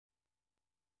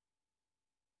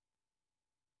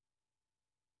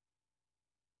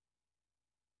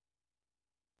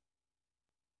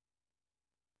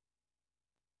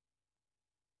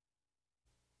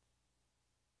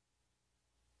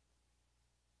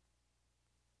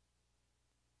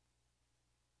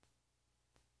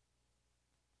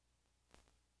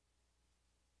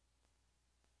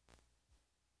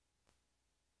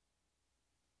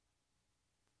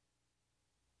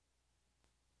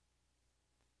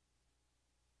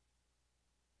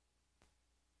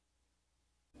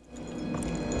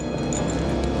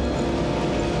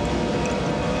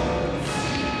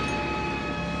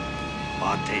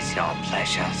What's your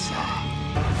pleasure, sir?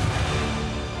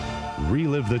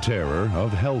 Relive the terror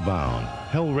of Hellbound,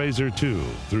 Hellraiser 2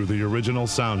 through the original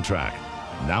soundtrack.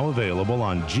 Now available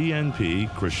on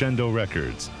GNP Crescendo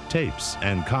Records, tapes,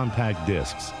 and compact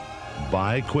discs.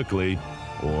 Buy quickly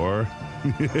or...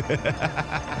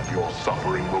 Your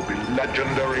suffering will be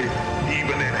legendary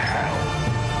even in hell.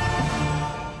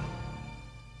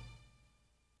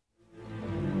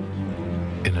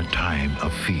 In a time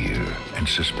of fear and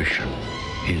suspicion,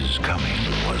 his coming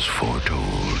was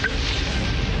foretold.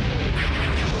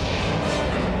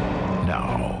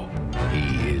 Now,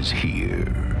 he is here.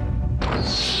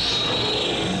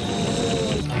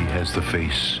 He has the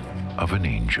face of an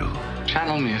angel.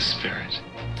 Channel me a spirit.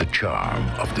 The charm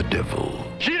of the devil.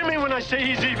 Hear me when I say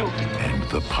he's evil. And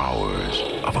the powers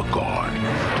of a god.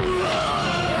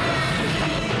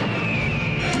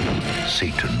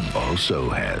 Satan also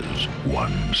has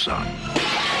one son.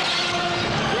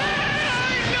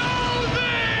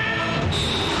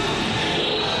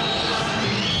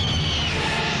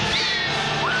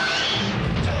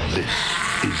 This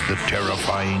is the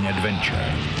terrifying adventure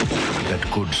that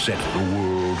could set the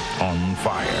world on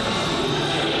fire.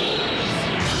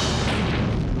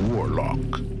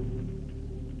 Warlock.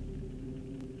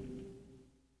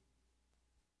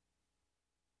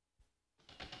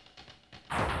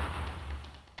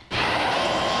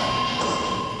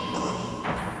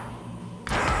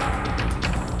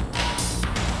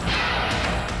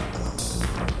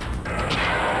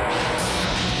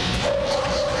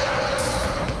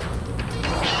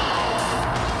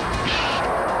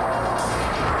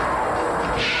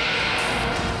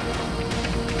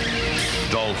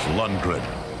 Lundgren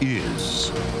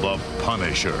is the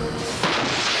Punisher.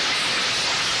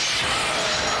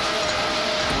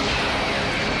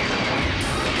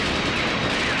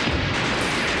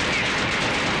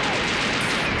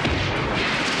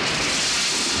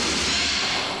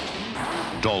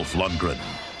 Dolph Lundgren,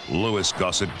 Louis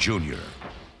Gossett Jr.,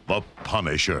 the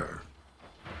Punisher.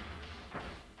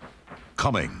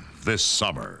 Coming this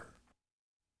summer.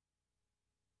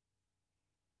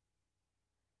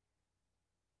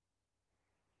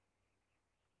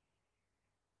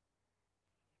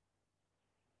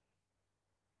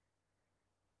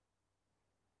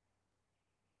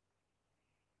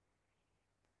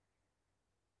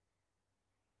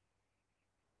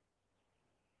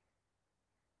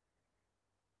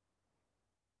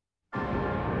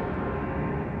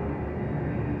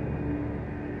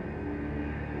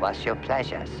 What's your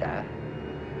pleasure, sir?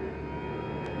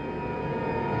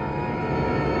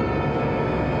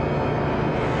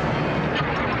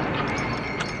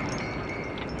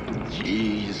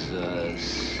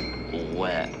 Jesus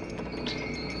wept.